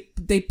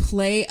 They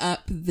play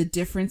up the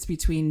difference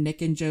between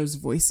Nick and Joe's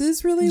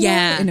voices really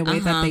well in a way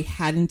that they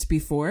hadn't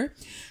before.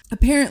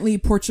 Apparently,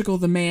 Portugal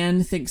the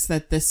Man thinks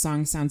that this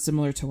song sounds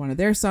similar to one of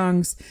their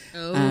songs.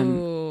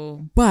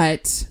 Oh.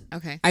 But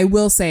I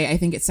will say I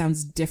think it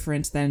sounds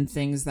different than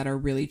things that are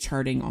really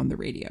charting on the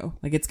radio.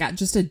 It's got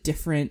just a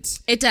different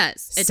sound. It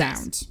does.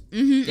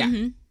 Mm-hmm, yeah.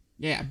 Mm-hmm.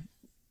 Yeah.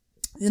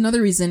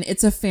 Another reason,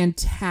 it's a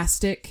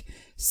fantastic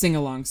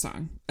sing-along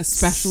song,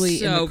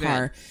 especially in the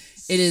car.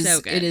 It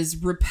is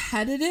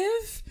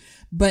repetitive,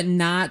 but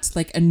not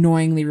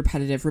annoyingly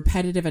repetitive.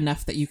 Repetitive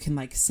enough that you can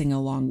sing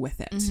along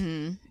with it.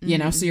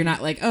 Mm-hmm. So you're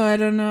not oh, I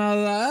don't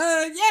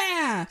know.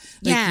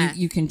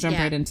 You can jump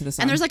right into the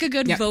song. And there's a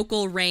good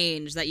vocal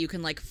range that you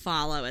can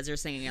follow as you're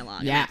singing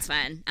along. Yeah. And that's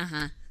fun.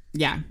 Uh-huh.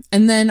 Yeah.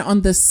 And then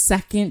on the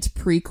second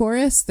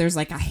pre-chorus, there's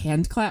a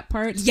hand clap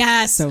part.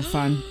 Yes. So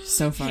fun.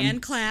 So fun.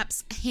 Hand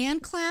claps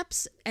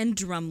and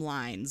drum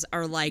lines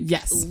are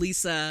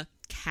Lisa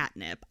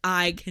catnip.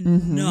 I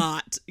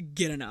cannot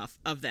get enough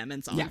of them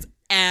in songs. Yeah.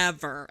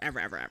 Ever. I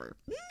love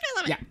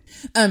it.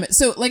 Yeah.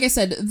 So like I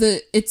said,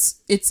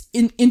 it's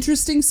an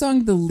interesting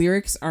song. The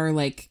lyrics are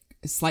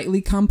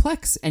slightly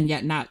complex and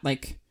yet not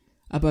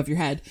above your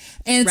head,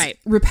 and it's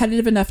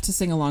repetitive enough to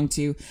sing along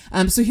to.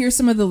 So here's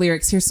some of the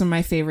lyrics. Here's some of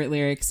my favorite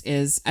lyrics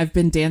is, I've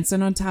been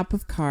dancing on top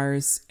of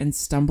cars and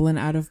stumbling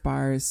out of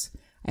bars.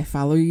 I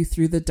follow you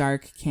through the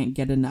dark, can't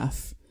get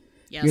enough.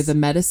 Yes. You're the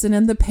medicine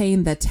and the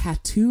pain that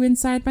tattoo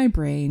inside my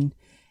brain.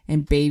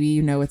 And baby,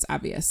 it's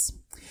obvious.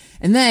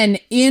 And then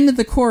in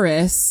the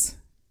chorus,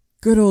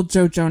 good old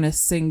Joe Jonas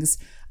sings,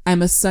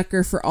 I'm a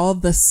sucker for all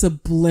the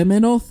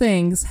subliminal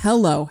things.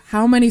 Hello,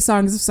 how many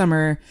songs of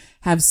summer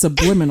have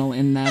subliminal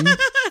in them?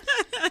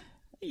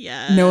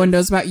 Yeah. No one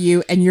knows about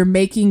you, and you're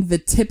making the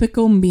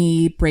typical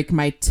me break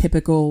my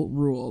typical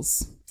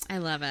rules. I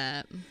love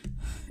it.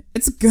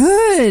 It's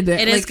good.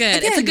 It is good.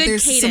 Again, it's a good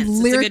there's cadence. Some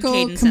lyrical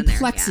cadence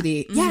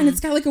complexity. In there. Yeah, and it's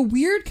got a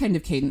weird kind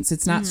of cadence.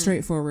 It's not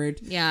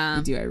straightforward.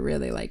 Yeah. I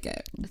really like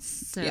it.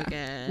 It's so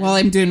good. While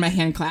I'm doing my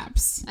hand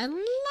claps. I'm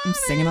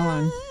singing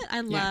along.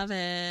 I love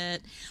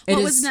it. It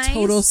is nice,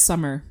 total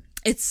summer.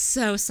 It's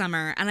so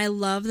summer, and I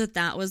love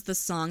that was the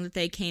song that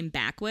they came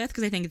back with,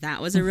 because I think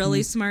that was a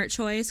really smart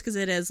choice, because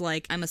it is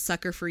I'm a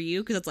sucker for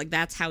you, because it's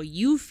that's how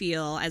you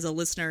feel as a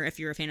listener if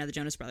you're a fan of the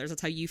Jonas Brothers.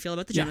 That's how you feel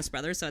about the Jonas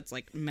Brothers, so it's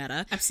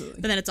meta.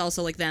 Absolutely. But then it's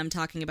also them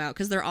talking about,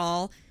 because they're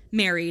all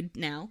married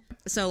now,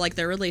 so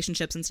their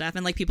relationships and stuff,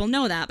 and people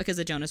know that because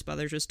the Jonas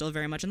Brothers are still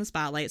very much in the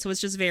spotlight, so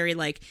it's just very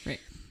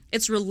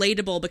it's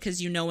relatable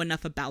because you know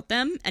enough about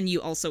them, and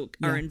you also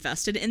are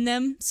invested in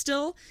them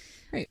still.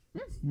 Right.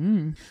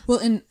 Mm-hmm. Well,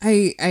 and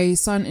I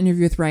saw an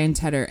interview with Ryan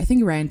Tedder. I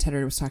think Ryan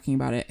Tedder was talking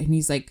about it, and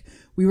he's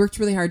we worked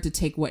really hard to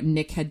take what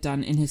Nick had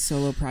done in his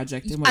solo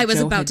project and what I was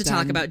Joe about had to done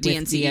talk about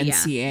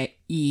DNCE,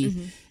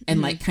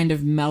 and kind of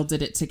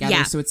melded it together.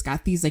 Yeah. So it's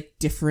got these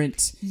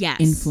different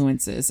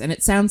influences, and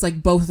it sounds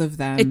like both of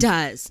them. It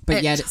does,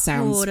 but yet it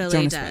sounds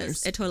Jonas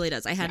Brothers. It totally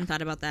does. I hadn't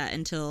thought about that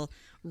until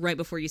right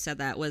before you said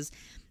that, was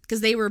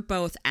because they were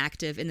both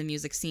active in the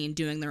music scene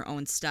doing their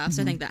own stuff.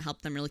 So I think that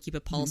helped them really keep a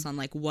pulse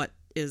on what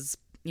is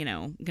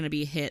going to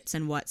be hits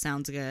and what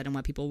sounds good and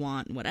what people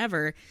want and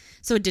whatever.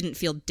 So it didn't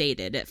feel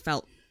dated. It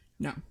felt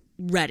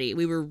ready.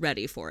 We were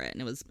ready for it,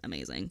 and it was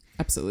amazing.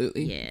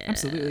 Absolutely. Yes.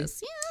 Absolutely.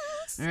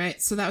 Yes. All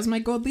right, so that was my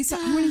gold. Lisa,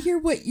 I want to hear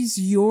what is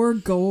your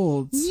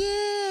gold.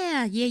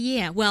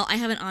 Yeah. Well, I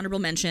have an honorable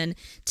mention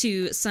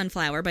to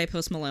Sunflower by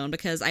Post Malone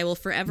because I will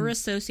forever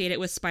associate it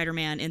with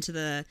Spider-Man Into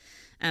the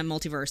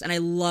Multiverse. And I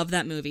love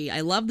that movie.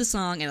 I love the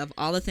song. I love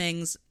all the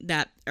things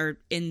that are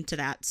into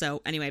that.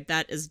 So anyway,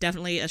 that is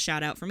definitely a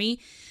shout out for me.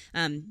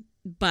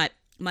 But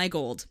my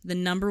gold, the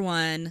number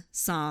one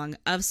song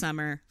of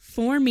summer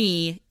for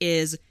me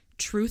is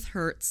Truth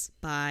Hurts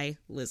by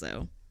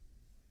Lizzo.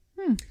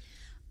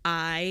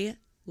 I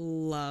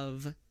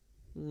love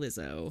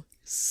Lizzo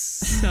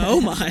so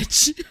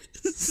much.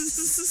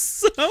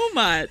 So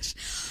much.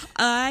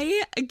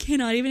 I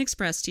cannot even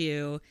express to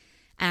you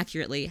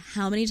accurately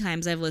how many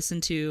times I've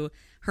listened to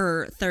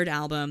her third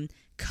album,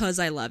 'Cause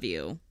I Love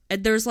You.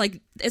 There's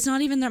like, it's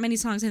not even that many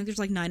songs. I think there's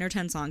like 9 or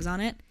 10 songs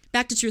on it.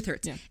 Back to Truth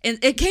Hurts. Yeah. And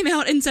it came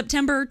out in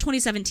September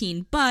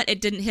 2017, but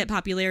it didn't hit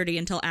popularity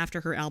until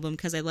after her album,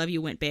 'Cause I Love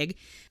You, went big.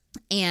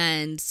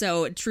 And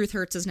so Truth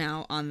Hurts is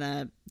now on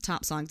the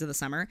top songs of the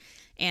summer.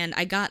 And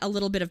I got a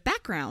little bit of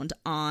background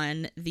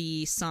on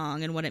the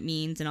song and what it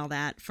means and all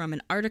that from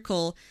an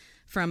article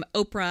from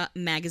Oprah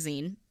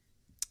Magazine.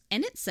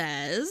 And it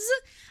says,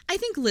 I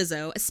think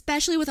Lizzo,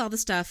 especially with all the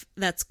stuff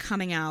that's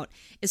coming out,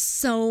 is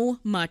so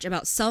much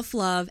about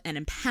self-love and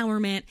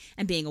empowerment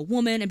and being a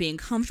woman and being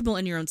comfortable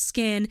in your own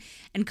skin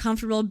and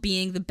comfortable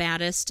being the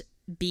baddest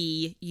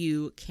bee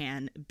you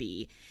can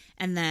be.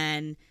 And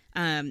then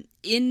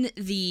in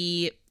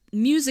the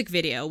music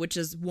video, which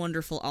is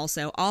wonderful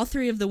also, all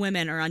 3 of the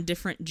women are on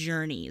different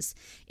journeys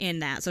in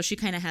that. So she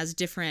kind of has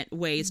different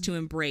ways to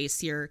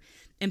embrace your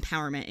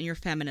empowerment and your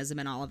feminism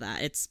and all of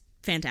that. It's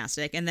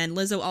fantastic. And then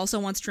Lizzo also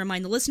wants to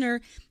remind the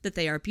listener that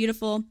they are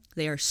beautiful,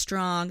 they are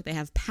strong, they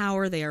have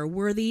power, they are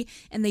worthy,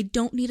 and they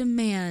don't need a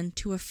man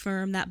to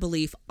affirm that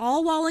belief,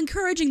 all while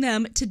encouraging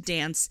them to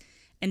dance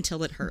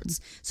until it hurts.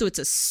 So it's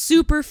a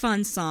super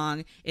fun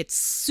song. It's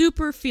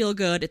super feel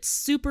good. It's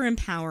super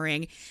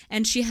empowering.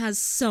 And she has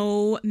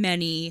so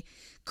many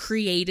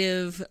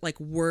creative like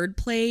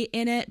wordplay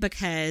in it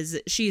because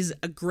she's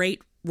a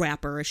great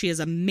rapper. She has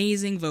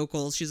amazing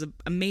vocals. She's an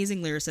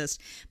amazing lyricist.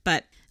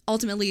 But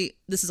ultimately,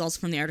 this is also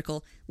from the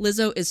article,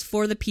 Lizzo is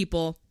for the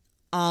people,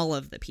 all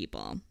of the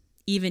people,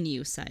 even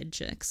you side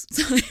chicks.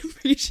 So I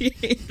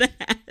appreciate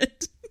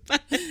that.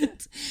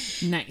 But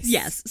nice.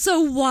 Yes.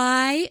 So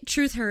why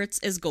Truth Hurts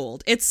is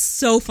gold. It's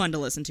so fun to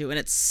listen to, and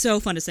it's so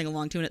fun to sing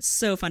along to, and it's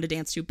so fun to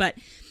dance to, but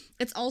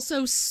it's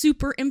also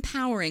super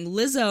empowering.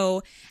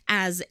 Lizzo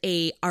as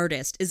a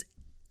artist is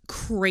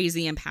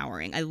crazy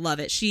empowering. I love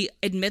it. She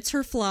admits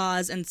her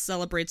flaws and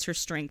celebrates her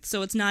strength.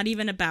 So it's not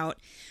even about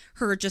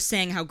her just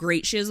saying how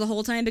great she is the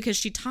whole time, because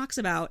she talks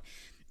about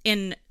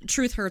in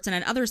Truth Hurts and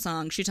in other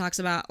songs, she talks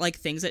about like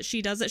things that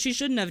she does that she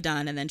shouldn't have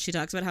done. And then she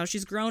talks about how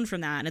she's grown from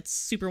that. And it's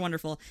super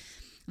wonderful.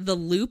 The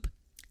loop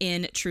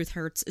in Truth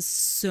Hurts is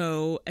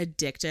so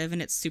addictive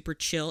and it's super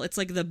chill. It's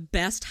like the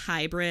best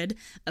hybrid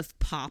of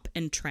pop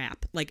and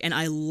trap. Like, and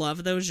I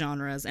love those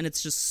genres, and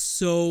it's just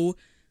so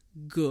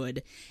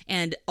good.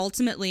 And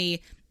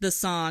ultimately, the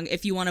song,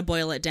 if you want to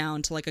boil it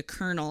down to like a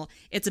kernel,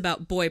 it's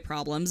about boy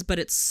problems, but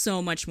it's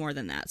so much more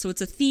than that. So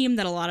it's a theme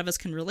that a lot of us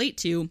can relate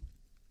to.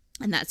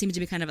 And that seems to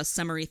be kind of a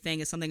summary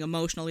thing, is something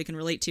emotional we can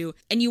relate to.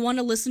 And you want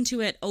to listen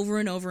to it over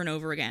and over and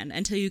over again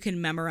until you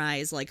can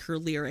memorize like her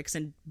lyrics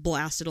and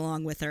blast it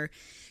along with her.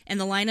 And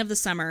the line of the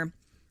summer,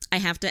 I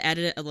have to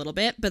edit it a little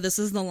bit, but this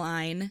is the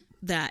line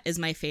that is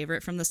my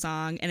favorite from the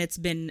song. And it's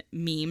been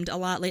memed a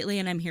lot lately,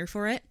 and I'm here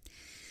for it.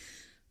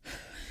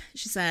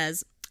 She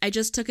says, I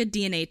just took a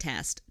DNA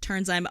test.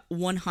 Turns I'm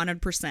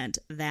 100%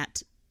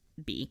 that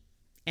bee.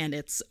 And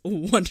it's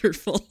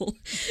wonderful.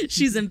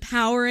 She's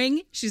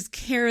empowering. She's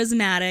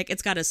charismatic.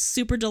 It's got a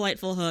super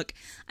delightful hook.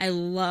 I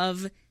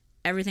love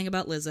everything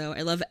about Lizzo.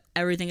 I love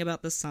everything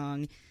about this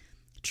song.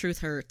 Truth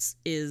Hurts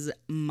is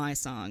my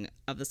song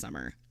of the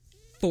summer.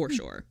 For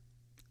sure.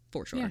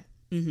 For sure. Yeah.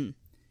 Mm-hmm.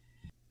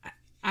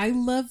 I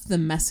love the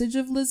message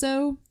of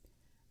Lizzo.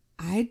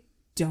 I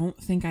don't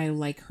think I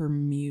like her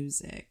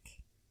music.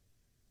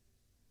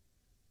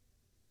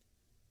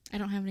 I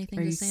don't have anything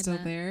to say still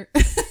about there?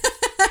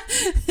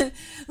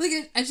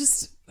 Like, I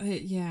just,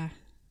 yeah,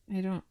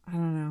 I don't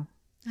know.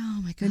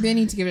 Oh my God. Maybe I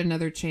need to give it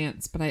another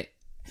chance, but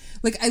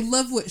I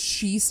love what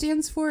she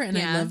stands for, and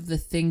I love the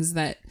things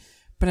that,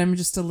 but I'm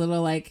just a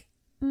little like,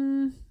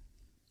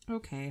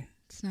 okay.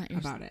 It's not your,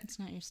 about it. It's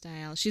not your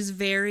style. She's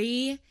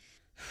very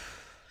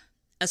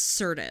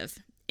assertive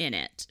in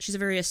it. She's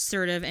very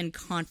assertive and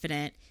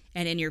confident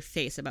and in your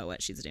face about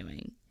what she's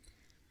doing.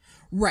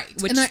 Right.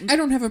 Which, and I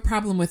don't have a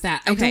problem with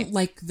that. Okay. I don't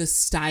like the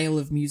style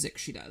of music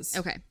she does.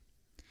 Okay.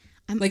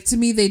 Like, to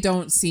me, they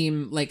don't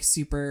seem like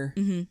super,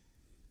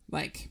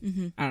 like,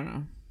 I don't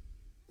know.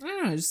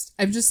 I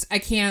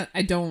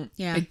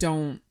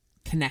don't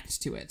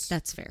connect to it.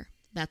 That's fair.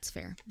 That's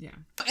fair. Yeah.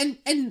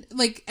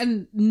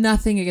 And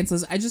nothing against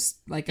Lizzo. I just,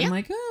 like, I'm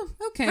like, oh,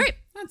 okay. Right.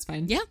 That's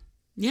fine. Yeah.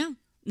 Yeah.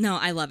 No,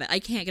 I love it. I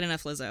can't get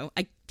enough Lizzo.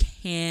 I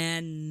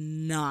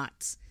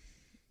cannot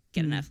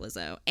get enough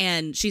Lizzo.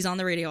 And she's on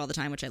the radio all the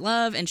time, which I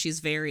love. And she's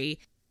very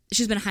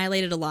she's been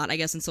highlighted a lot, I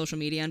guess, in social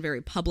media and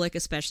very public,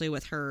 especially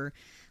with her,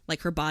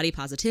 like, her body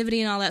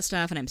positivity and all that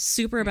stuff. And I'm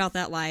super about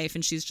that life.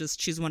 And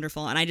she's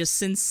wonderful. And I just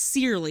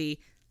sincerely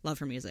love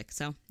her music.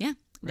 So, yeah,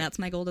 that's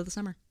my goal of the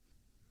summer.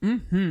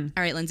 Mm-hmm.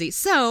 All right, Lindsay.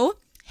 So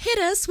hit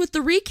us with the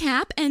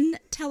recap and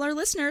tell our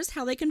listeners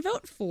how they can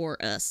vote for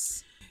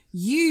us.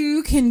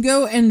 You can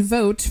go and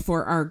vote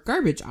for our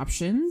garbage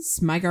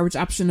options. My garbage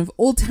option of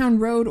Old Town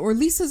Road, or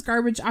Lisa's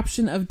garbage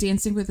option of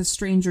Dancing with a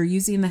Stranger,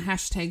 using the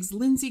hashtags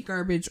Lindsay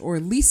Garbage or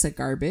Lisa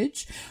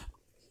Garbage.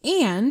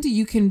 And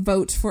you can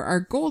vote for our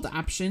gold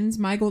options,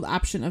 my gold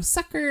option of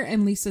Sucker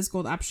and Lisa's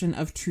gold option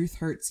of Truth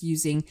Hurts,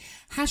 using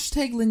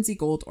hashtag Lindsay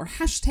Gold or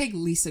hashtag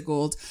Lisa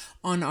Gold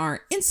on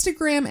our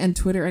Instagram and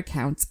Twitter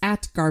accounts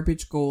at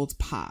Garbage Gold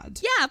Pod.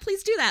 Yeah,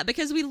 please do that,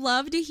 because we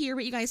love to hear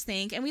what you guys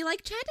think, and we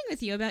like chatting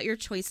with you about your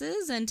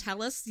choices, and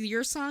tell us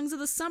your songs of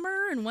the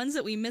summer and ones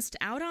that we missed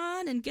out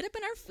on, and get up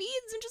in our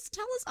feeds and just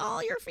tell us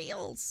all your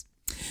feels.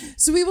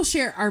 So we will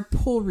share our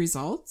poll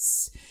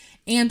results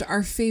and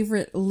our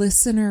favorite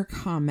listener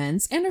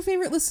comments and our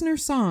favorite listener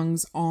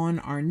songs on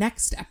our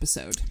next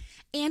episode.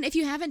 And if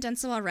you haven't done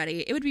so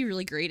already, it would be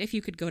really great if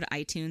you could go to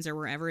iTunes or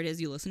wherever it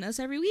is you listen to us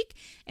every week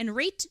and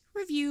rate,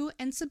 review,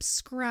 and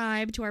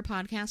subscribe to our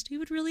podcast. We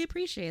would really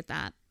appreciate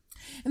that.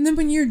 And then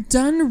when you're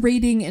done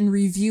rating and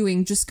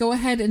reviewing, just go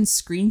ahead and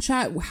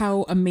screenshot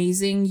how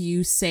amazing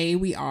you say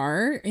we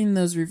are in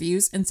those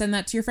reviews and send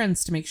that to your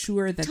friends to make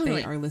sure that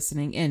they are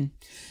listening in.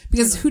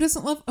 Because who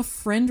doesn't love a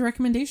friend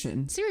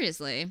recommendation?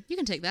 Seriously, you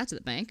can take that to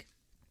the bank.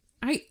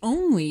 I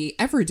only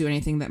ever do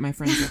anything that my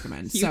friends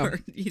recommend. So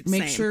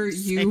make sure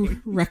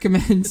you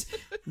recommend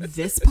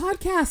this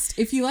podcast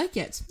if you like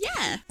it.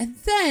 Yeah. And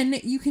then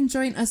you can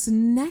join us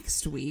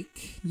next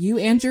week. You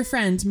and your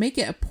friend make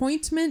it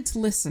appointment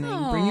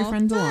listening. Bring your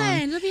friend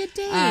along. It'll be a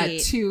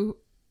date.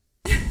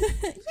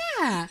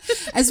 Yeah.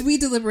 As we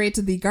deliberate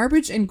the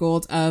garbage and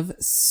gold of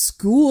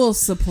school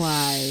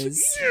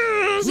supplies.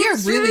 Yes, we are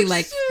really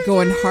like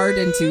going hard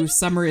into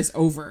summer is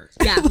over.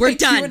 Yeah, we're like,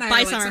 done. Bye,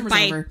 like, summer.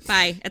 Bye. Over.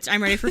 Bye.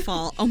 I'm ready for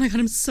fall. Oh my God,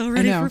 I'm so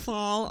ready for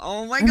fall.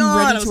 Oh my God.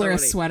 I'm ready to wear a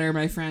sweater,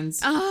 my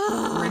friends.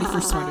 I'm ready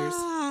for sweaters.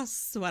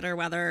 Sweater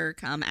weather,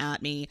 come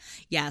at me.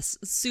 Yes,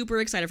 super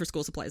excited for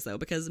school supplies though,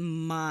 because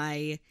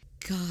my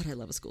God, I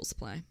love a school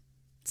supply.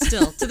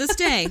 Still, to this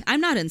day, I'm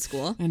not in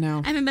school. I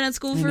know. I haven't been in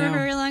school for a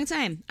very long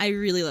time. I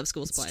really love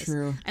school supplies. It's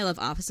true. I love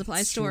office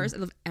supply stores. I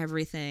love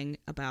everything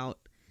about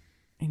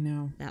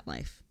that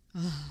life.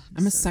 Oh,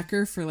 I'm a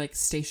sucker for like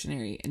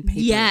stationery and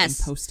paper and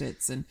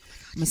Post-its, and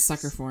I'm a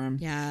sucker for them.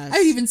 Yes. I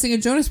would even sing a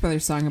Jonas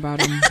Brothers song about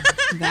them.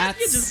 That's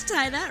you just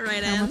tie that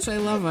right in. How much I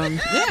love them.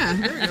 Yeah,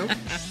 there we go.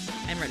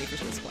 I'm ready for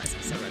school supplies.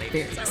 I'm so ready.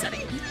 Very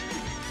exciting.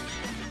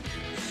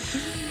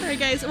 All right,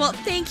 guys. Well,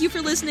 thank you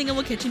for listening, and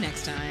we'll catch you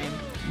next time.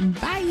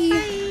 Bye.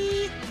 Bye.